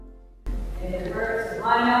May the words of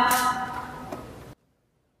my mouth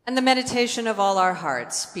and the meditation of all our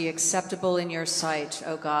hearts be acceptable in your sight,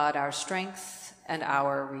 O God, our strength and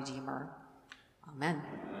our Redeemer. Amen.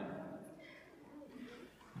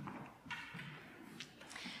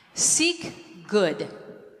 Seek good,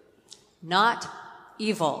 not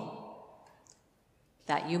evil,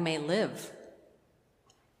 that you may live.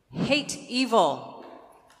 Hate evil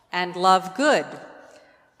and love good,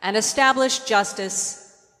 and establish justice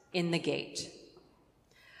in the gate.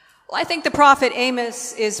 Well, I think the prophet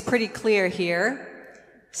Amos is pretty clear here.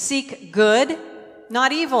 Seek good,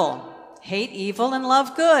 not evil. Hate evil and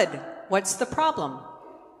love good. What's the problem?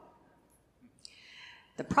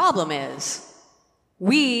 The problem is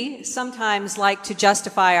we sometimes like to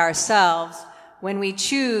justify ourselves when we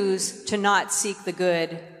choose to not seek the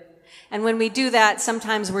good. And when we do that,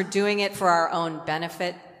 sometimes we're doing it for our own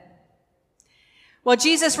benefit. Well,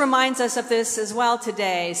 Jesus reminds us of this as well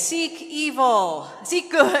today. Seek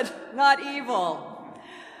good, not evil.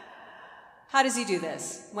 How does he do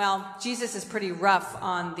this? Well, Jesus is pretty rough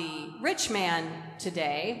on the rich man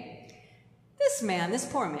today. This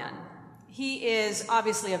poor man, he is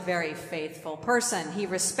obviously a very faithful person. He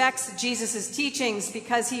respects Jesus' teachings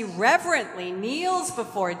because he reverently kneels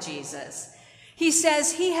before Jesus. He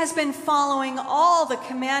says he has been following all the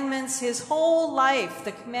commandments his whole life,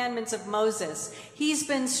 the commandments of Moses. He's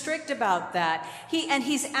been strict about that.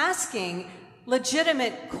 He's asking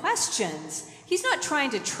legitimate questions. He's not trying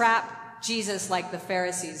to trap Jesus like the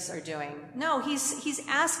Pharisees are doing. No, he's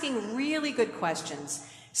asking really good questions,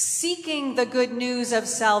 seeking the good news of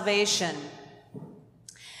salvation.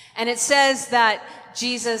 And it says that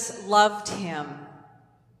Jesus loved him,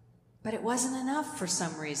 but it wasn't enough for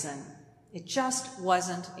some reason. It just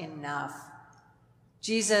wasn't enough.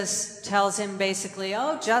 Jesus tells him basically,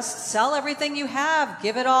 just sell everything you have,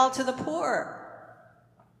 give it all to the poor.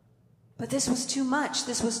 But this was too much.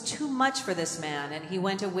 This was too much for this man, and he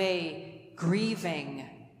went away grieving.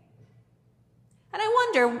 And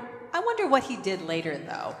I wonder what he did later,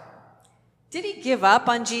 though. Did he give up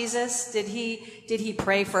on Jesus? Did he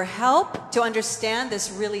pray for help to understand this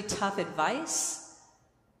really tough advice?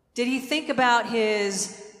 Did he think about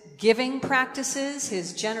his giving practices,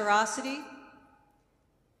 his generosity?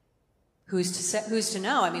 Who's to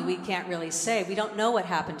know? I mean, we can't really say. We don't know what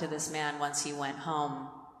happened to this man once he went home.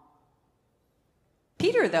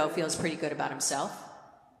 Peter, though, feels pretty good about himself.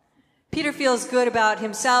 Peter feels good about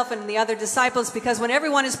himself and the other disciples because when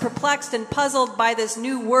everyone is perplexed and puzzled by this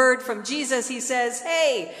new word from Jesus, he says,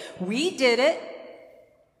 hey, we did it.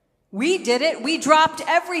 We did it. We dropped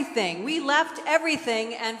everything. We left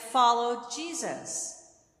everything and followed Jesus.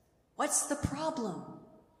 What's the problem?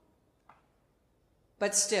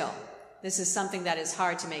 But still, this is something that is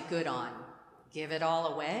hard to make good on. Give it all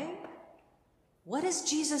away? What does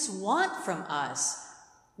Jesus want from us?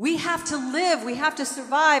 We have to live, we have to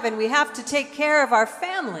survive, and we have to take care of our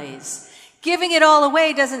families. Giving it all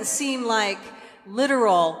away doesn't seem like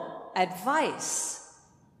literal advice.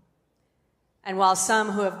 And while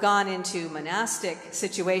some who have gone into monastic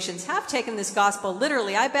situations have taken this gospel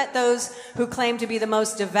literally, I bet those who claim to be the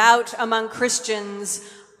most devout among Christians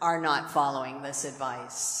are not following this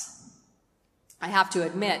advice. I have to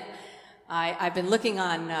admit, I've been looking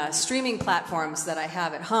on streaming platforms that I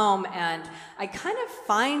have at home, and I kind of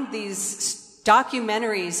find these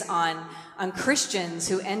documentaries on Christians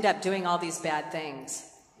who end up doing all these bad things.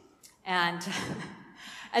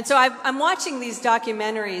 And so I'm watching these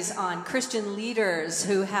documentaries on Christian leaders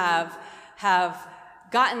who have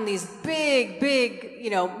gotten these big,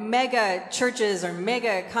 mega churches or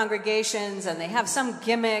mega congregations, and they have some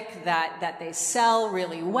gimmick that they sell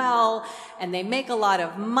really well, and they make a lot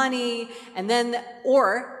of money,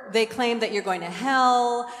 or they claim that you're going to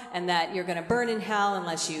hell, and that you're going to burn in hell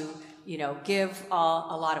unless you give a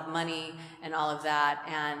lot of money and all of that,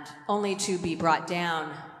 and only to be brought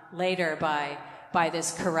down later by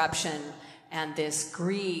this corruption and this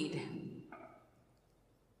greed.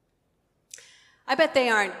 I bet they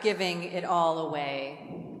aren't giving it all away.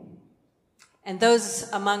 And those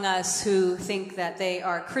among us who think that they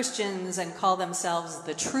are Christians and call themselves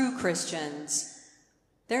the true Christians,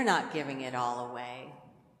 they're not giving it all away.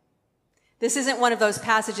 This isn't one of those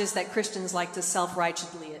passages that Christians like to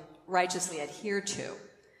self-righteously adhere to.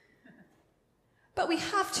 But we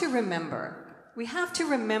have to remember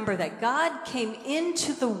that God came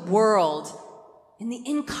into the world in the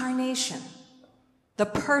incarnation, the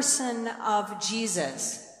person of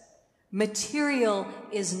Jesus. Material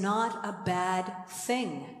is not a bad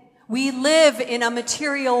thing. We live in a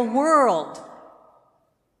material world.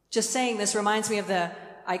 Just saying this reminds me of the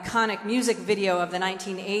iconic music video of the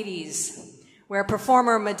 1980s, where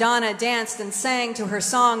performer Madonna danced and sang to her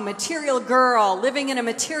song Material Girl, living in a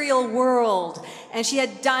material world. And she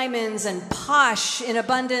had diamonds and posh in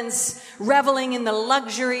abundance, reveling in the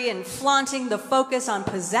luxury and flaunting the focus on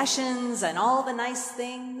possessions and all the nice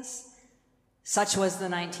things. Such was the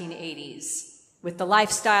 1980s, with the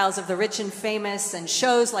lifestyles of the rich and famous and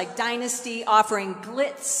shows like Dynasty offering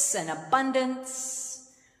glitz and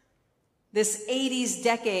abundance. This 80s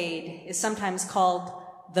decade is sometimes called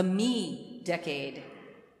the me decade.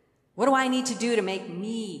 What do I need to do to make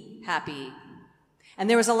me happy? And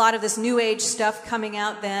there was a lot of this new age stuff coming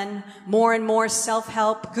out then, more and more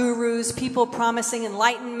self-help gurus, people promising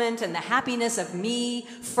enlightenment and the happiness of me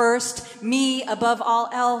first, me above all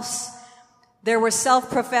else. There were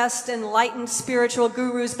self-professed enlightened spiritual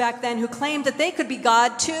gurus back then who claimed that they could be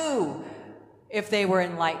God too, if they were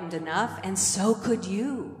enlightened enough, and so could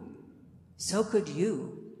you. So could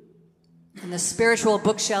you. And the spiritual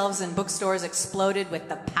bookshelves and bookstores exploded with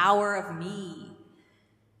the power of me.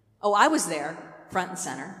 Oh, I was there, front and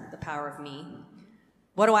center, the power of me.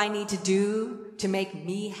 What do I need to do to make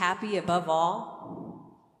me happy above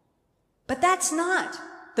all? But that's not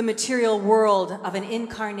the material world of an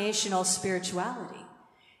incarnational spirituality.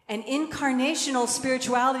 An incarnational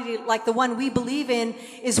spirituality like the one we believe in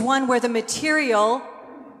is one where the material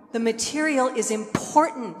is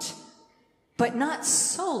important, but not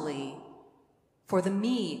solely for the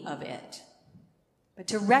me of it, but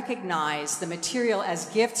to recognize the material as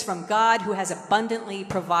gifts from God who has abundantly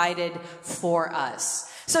provided for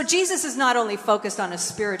us. So Jesus is not only focused on a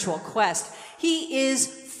spiritual quest, he is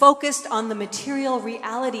focused on the material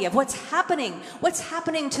reality of what's happening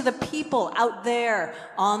to the people out there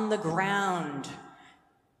on the ground.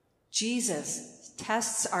 Jesus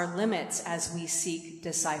tests our limits as we seek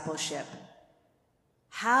discipleship.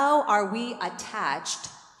 How are we attached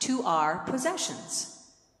to our possessions?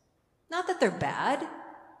 Not that they're bad,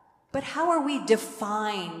 but how are we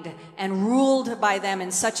defined and ruled by them in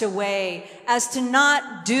such a way as to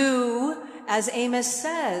not do, as Amos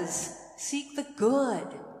says, seek the good?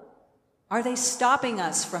 Are they stopping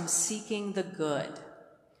us from seeking the good?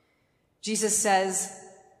 Jesus says,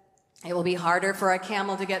 it will be harder for a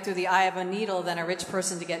camel to get through the eye of a needle than a rich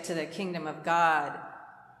person to get to the kingdom of God.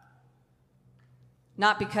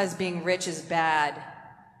 Not because being rich is bad.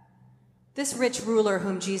 This rich ruler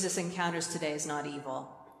whom Jesus encounters today is not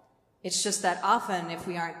evil. It's just that often, if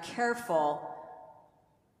we aren't careful,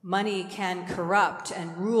 money can corrupt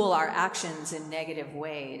and rule our actions in negative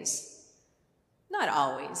ways. Not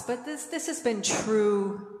always, but this has been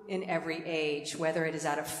true in every age, whether it is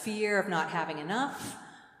out of fear of not having enough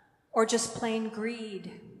or just plain greed.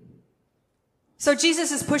 So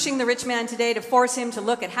Jesus is pushing the rich man today to force him to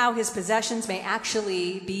look at how his possessions may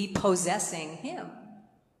actually be possessing him.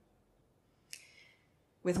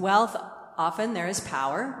 With wealth, often there is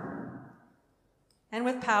power, and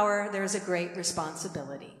with power, there is a great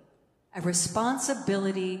responsibility. A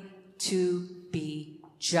responsibility to be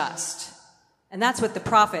just. And that's what the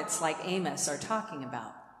prophets like Amos are talking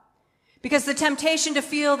about. Because the temptation to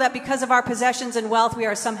feel that because of our possessions and wealth, we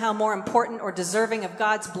are somehow more important or deserving of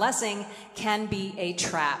God's blessing can be a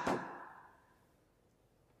trap.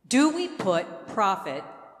 Do we put profit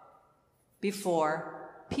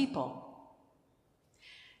before people?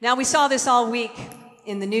 Now, we saw this all week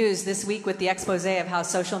in the news this week with the expose of how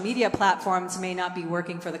social media platforms may not be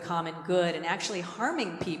working for the common good and actually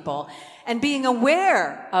harming people, and being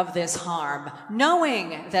aware of this harm,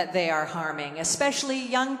 knowing that they are harming, especially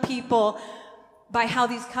young people, by how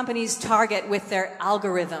these companies target with their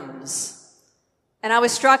algorithms. And I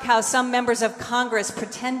was struck how some members of Congress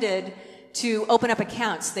pretended to open up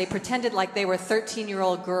accounts. They pretended like they were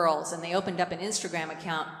 13-year-old girls, and they opened up an Instagram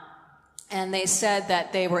account. And they said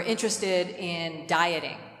that they were interested in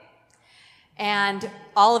dieting. And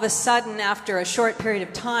all of a sudden, after a short period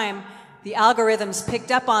of time, the algorithms picked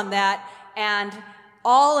up on that, and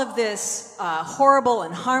all of this horrible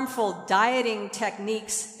and harmful dieting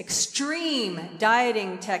techniques, extreme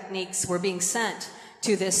dieting techniques, were being sent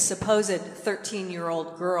to this supposed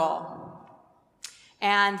 13-year-old girl.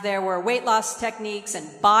 And there were weight loss techniques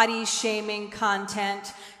and body shaming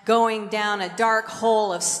content going down a dark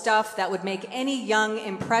hole of stuff that would make any young,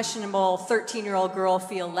 impressionable 13-year-old girl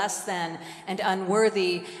feel less than and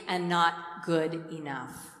unworthy and not good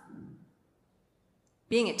enough.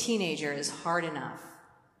 Being a teenager is hard enough.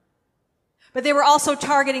 But they were also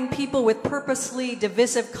targeting people with purposely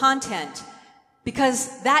divisive content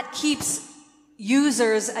because that keeps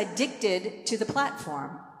users addicted to the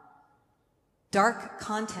platform. Dark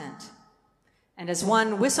content. And as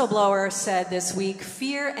one whistleblower said this week,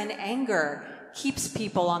 fear and anger keeps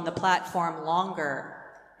people on the platform longer.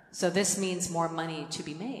 So this means more money to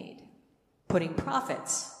be made, putting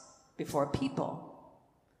profits before people.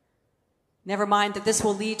 Never mind that this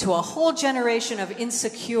will lead to a whole generation of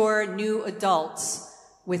insecure new adults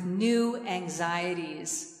with new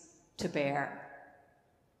anxieties to bear.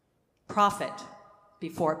 Profit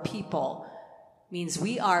before people means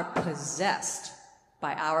we are possessed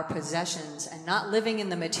by our possessions and not living in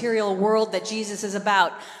the material world that Jesus is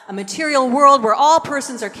about. A material world where all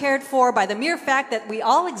persons are cared for by the mere fact that we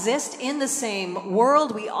all exist in the same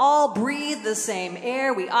world. We all breathe the same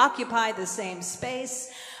air. We occupy the same space.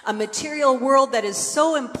 A material world that is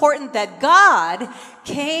so important that God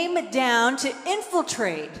came down to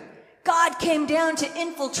infiltrate. God came down to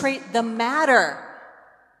infiltrate the matter,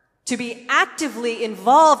 to be actively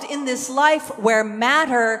involved in this life where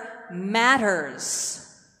matter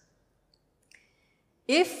matters.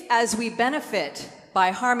 If, as we benefit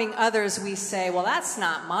by harming others, we say, well, that's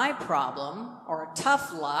not my problem, or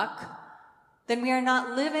tough luck, then we are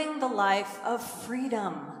not living the life of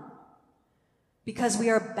freedom. Because we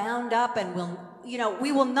are bound up and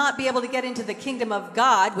we will not be able to get into the kingdom of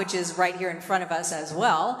God, which is right here in front of us as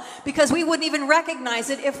well, because we wouldn't even recognize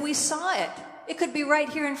it if we saw it. It could be right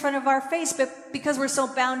here in front of our face, but because we're so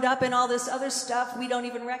bound up in all this other stuff, we don't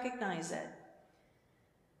even recognize it.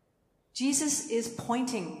 Jesus is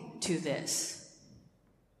pointing to this.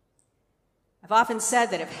 I've often said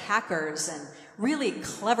that if hackers and really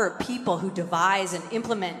clever people who devise and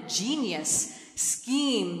implement genius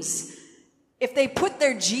schemes, if they put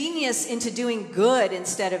their genius into doing good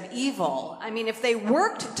instead of evil, if they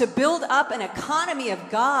worked to build up an economy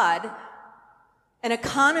of God, an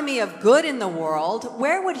economy of good in the world,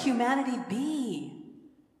 where would humanity be?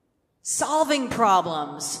 Solving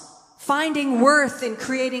problems, finding worth in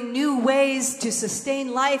creating new ways to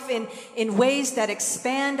sustain life in ways that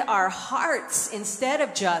expand our hearts instead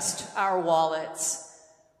of just our wallets.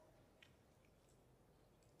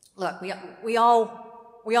 Look, we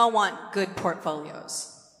all want good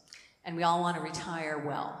portfolios, and we all want to retire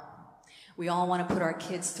well. We all want to put our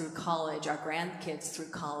kids through college, our grandkids through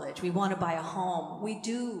college. We want to buy a home. We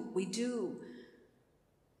do.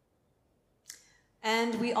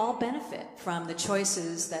 And we all benefit from the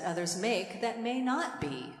choices that others make that may not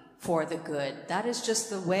be for the good. That is just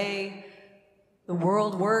the way the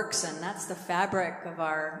world works, and that's the fabric of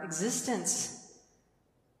our existence.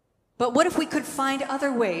 But what if we could find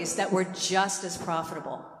other ways that were just as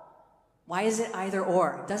profitable? Why is it either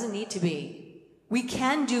or? It doesn't need to be. We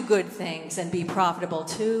can do good things and be profitable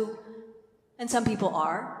too. And some people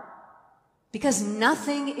are. Because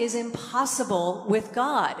nothing is impossible with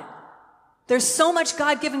God. There's so much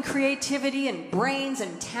God-given creativity and brains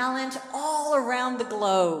and talent all around the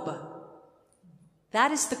globe.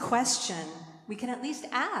 That is the question we can at least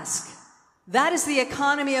ask. That is the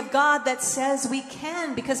economy of God that says we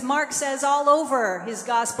can, because Mark says all over his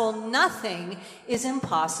gospel, nothing is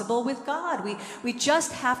impossible with God. We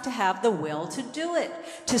just have to have the will to do it,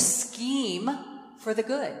 to scheme for the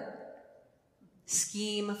good.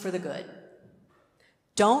 Scheme for the good.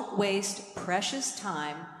 Don't waste precious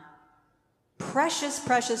time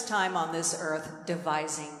on this earth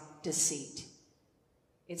devising deceit.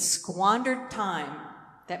 It's squandered time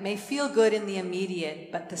that may feel good in the immediate,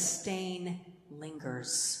 but the stain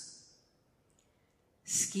lingers.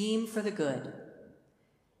 Scheme for the good.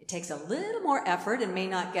 It takes a little more effort and may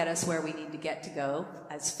not get us where we need to get to go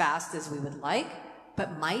as fast as we would like,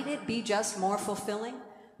 but might it be just more fulfilling?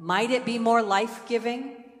 Might it be more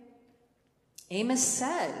life-giving? Amos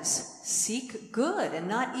says, seek good and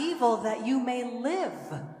not evil that you may live.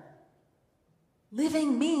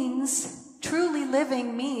 Truly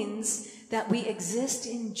living means that we exist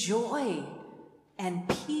in joy and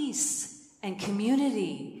peace and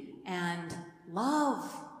community and love.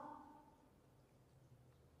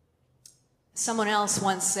 Someone else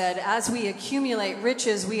once said, as we accumulate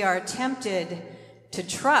riches, we are tempted to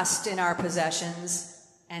trust in our possessions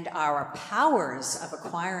and our powers of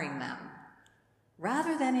acquiring them,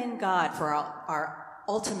 rather than in God for our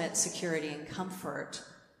ultimate security and comfort.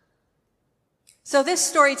 So this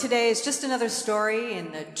story today is just another story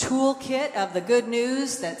in the toolkit of the good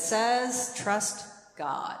news that says, trust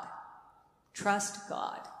God. Trust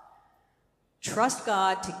God. Trust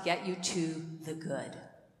God to get you to the good.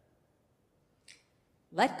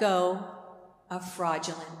 Let go of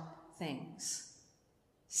fraudulent things.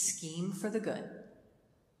 Scheme for the good.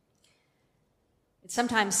 It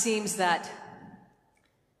sometimes seems that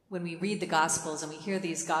when we read the Gospels and we hear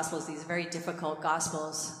these Gospels, these very difficult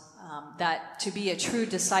Gospels, that to be a true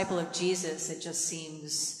disciple of Jesus, it just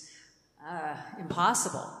seems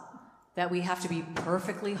impossible, that we have to be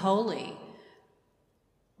perfectly holy.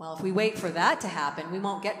 Well, if we wait for that to happen, we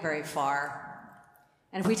won't get very far.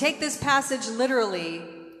 And if we take this passage literally,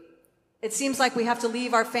 it seems like we have to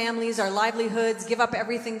leave our families, our livelihoods, give up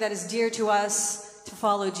everything that is dear to us to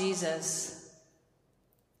follow Jesus.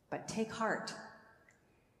 But take heart.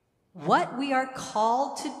 What we are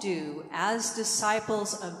called to do as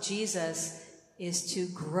disciples of Jesus is to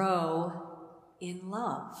grow in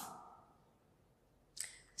love,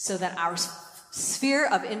 so that our sphere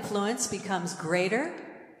of influence becomes greater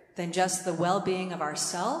than just the well-being of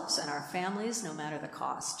ourselves and our families, no matter the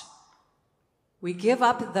cost. We give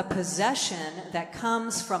up the possession that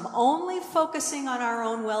comes from only focusing on our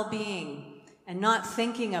own well-being and not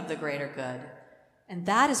thinking of the greater good. And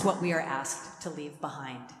that is what we are asked to leave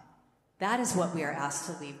behind. That is what we are asked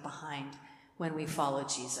to leave behind when we follow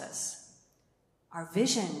Jesus. Our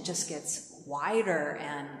vision just gets wider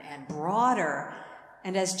and broader.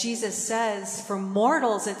 And as Jesus says, for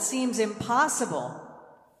mortals it seems impossible,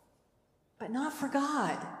 but not for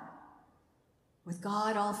God. With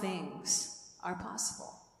God, all things are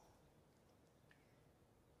possible.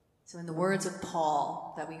 So in the words of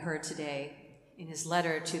Paul that we heard today in his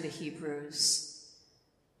letter to the Hebrews,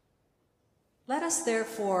 let us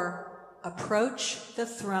therefore approach the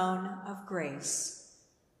throne of grace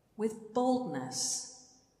with boldness,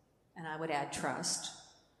 and I would add trust,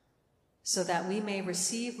 so that we may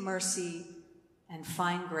receive mercy and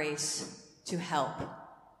find grace to help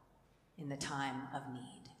in the time of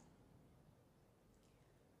need.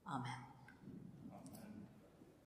 Amen.